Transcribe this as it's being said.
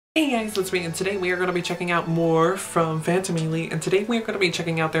Hey guys, it's me, and today we are going to be checking out more from Phantom Elite, and today we are going to be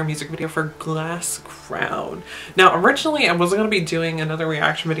checking out their music video for Glass Crown. Now, originally I wasn't going to be doing another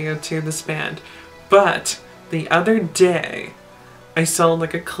reaction video to this band, but the other day I saw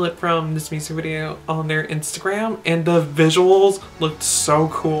like a clip from this music video on their Instagram, and the visuals looked so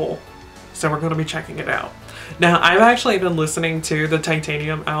cool, so we're going to be checking it out. Now, I've actually been listening to the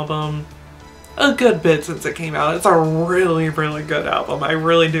Titanium album a good bit since it came out. It's a really, really good album. I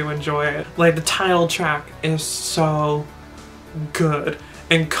really do enjoy it. Like, the title track is so good.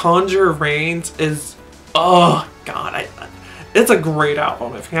 And Conjure Reigns is, oh god, it's a great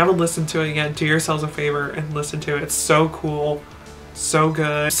album. If you haven't listened to it yet, do yourselves a favor and listen to it. It's so cool. So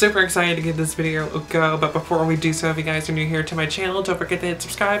good. Super excited to give this video a go, but before we do so, if you guys are new here to my channel, don't forget to hit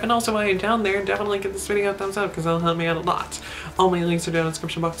subscribe, and also while you're down there, definitely give this video a thumbs up because that'll help me out a lot. All my links are down in the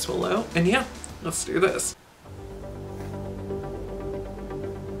description box below, and yeah, let's do this.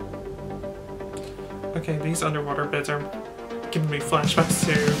 Okay, these underwater bits are giving me flashbacks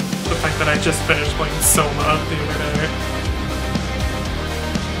to the fact that I just finished playing Soma the other day.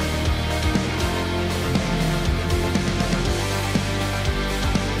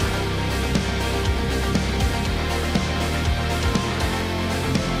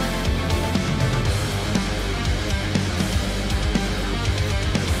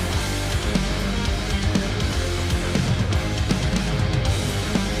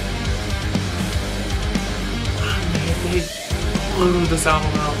 Blew this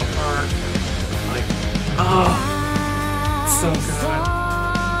album out of the park. Like, oh, it's so good.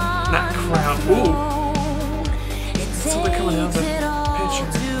 That crowd, ooh. Something coming out of the picture.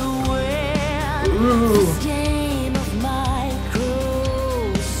 Ooh.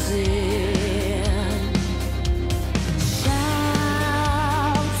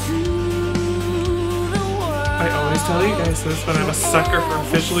 I always tell you guys this, but I'm a sucker for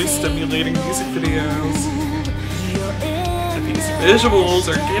visually stimulating music videos. These visuals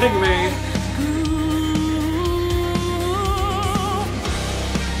are getting me.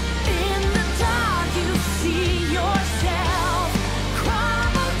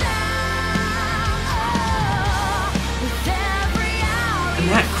 And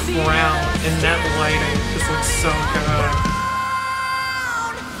that crown and that lighting just looks so good.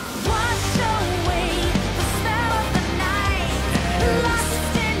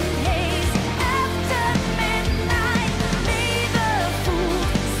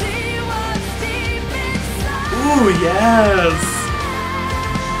 Ooh, yes!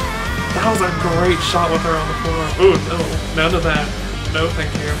 That was a great shot with her on the floor. Ooh, no, none of that. No,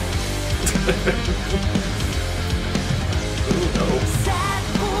 thank you. Ooh, no.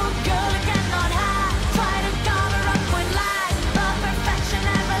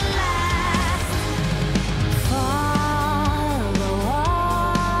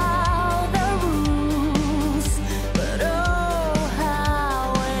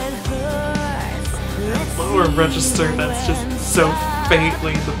 Lower register that's just so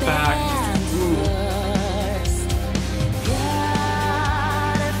faintly in the back. Just, ooh.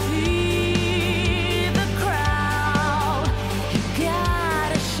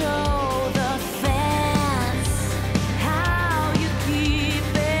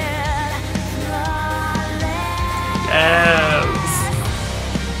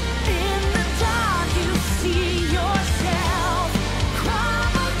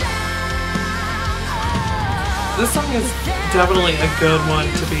 This song is definitely a good one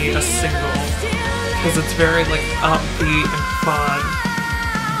to be a single, because it's very like upbeat and fun.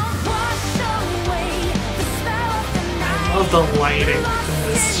 I love the lighting in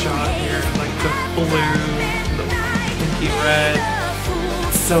this shot here, like the blue, the pinky red.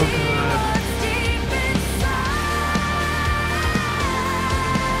 It's so good.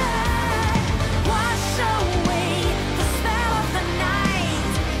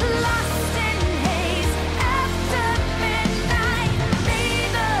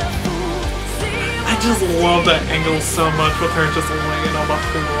 I just love that angle so much with her just laying on the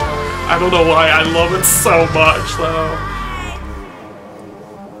floor. I don't know why, I love it so much though.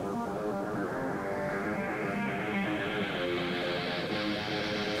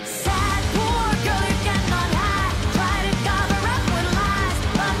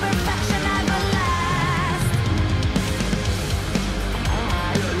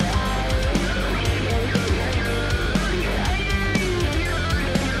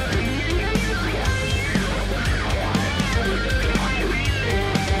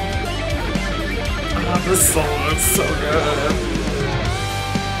 This song is so good.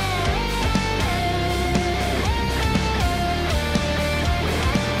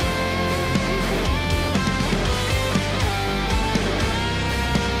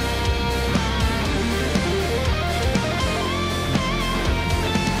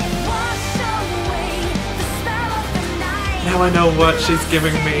 now I know what she's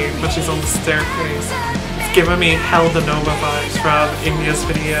giving me when she's on the staircase. It's giving me Hell the Nova vibes from India's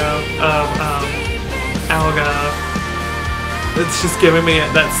video of Alga. It's just giving me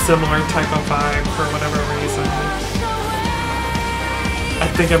that similar type of vibe for whatever reason. I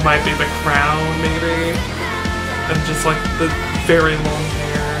think it might be the crown, maybe. And just like the very long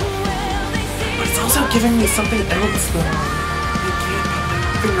hair. But it's also giving me something else though. I can't put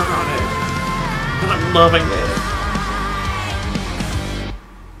my finger on it. But I'm loving it.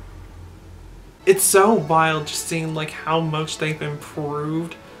 It's so wild just seeing like how much they've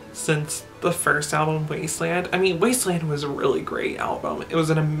improved since the first album, Wasteland. I mean, Wasteland was a really great album. It was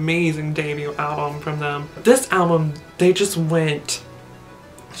an amazing debut album from them. This album, they just went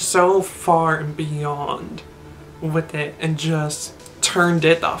so far and beyond with it and just turned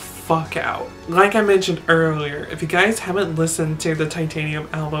it the fuck out. Like I mentioned earlier, if you guys haven't listened to the Titanium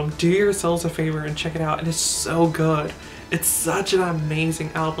album, do yourselves a favor and check it out. It is so good. It's such an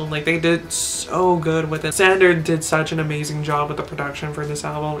amazing album. Like, they did so good with it. Sander did such an amazing job with the production for this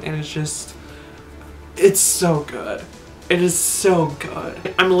album, and it's so good. It is so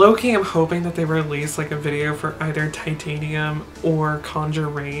good. I'm hoping that they release like a video for either Titanium or Conjure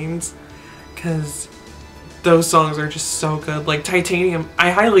Reigns, because those songs are just so good. Like Titanium,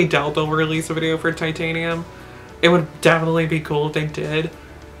 I highly doubt they'll release a video for Titanium. It would definitely be cool if they did,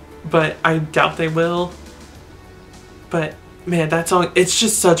 but I doubt they will. But man, that song, it's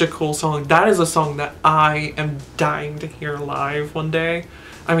just such a cool song. That is a song that I am dying to hear live one day.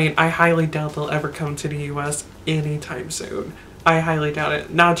 I mean, I highly doubt they'll ever come to the US anytime soon. I highly doubt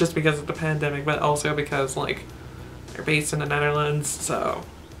it. Not just because of the pandemic, but also because, like, they're based in the Netherlands, so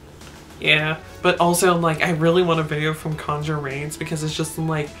yeah. But also, like, I really want a video from Conjure Reigns because it's just,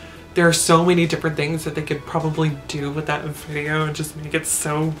 like, there are so many different things that they could probably do with that video and just make it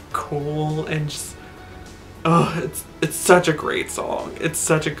so cool and just... oh, it's such a great song. It's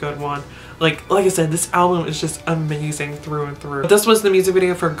such a good one. Like I said, this album is just amazing through and through. This was the music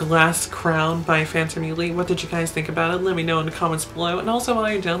video for Glass Crown by Phantom Elite. What did you guys think about it? Let me know in the comments below. And also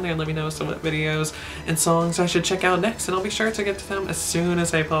while you're down there, let me know some videos and songs I should check out next. And I'll be sure to get to them as soon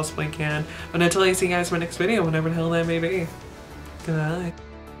as I possibly can. But until I see you guys in my next video, whenever the hell that may be. Goodbye.